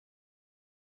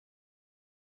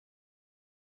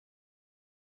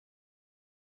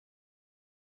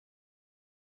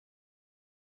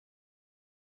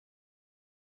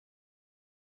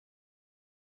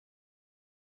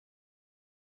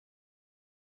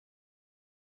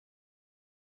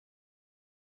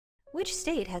Which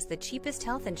state has the cheapest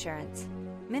health insurance?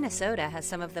 Minnesota has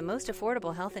some of the most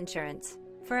affordable health insurance.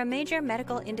 For a major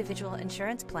medical individual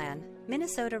insurance plan,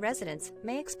 Minnesota residents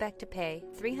may expect to pay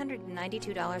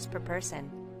 $392 per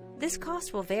person. This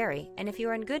cost will vary, and if you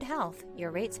are in good health,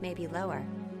 your rates may be lower.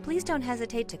 Please don't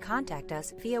hesitate to contact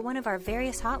us via one of our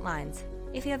various hotlines.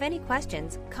 If you have any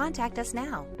questions, contact us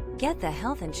now. Get the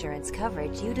health insurance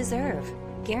coverage you deserve.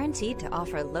 Guaranteed to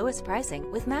offer lowest pricing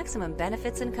with maximum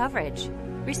benefits and coverage.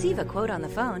 Receive a quote on the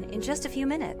phone in just a few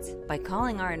minutes by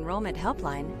calling our enrollment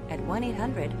helpline at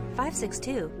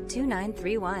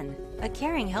 1-800-562-2931. A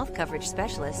caring health coverage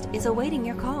specialist is awaiting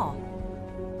your call.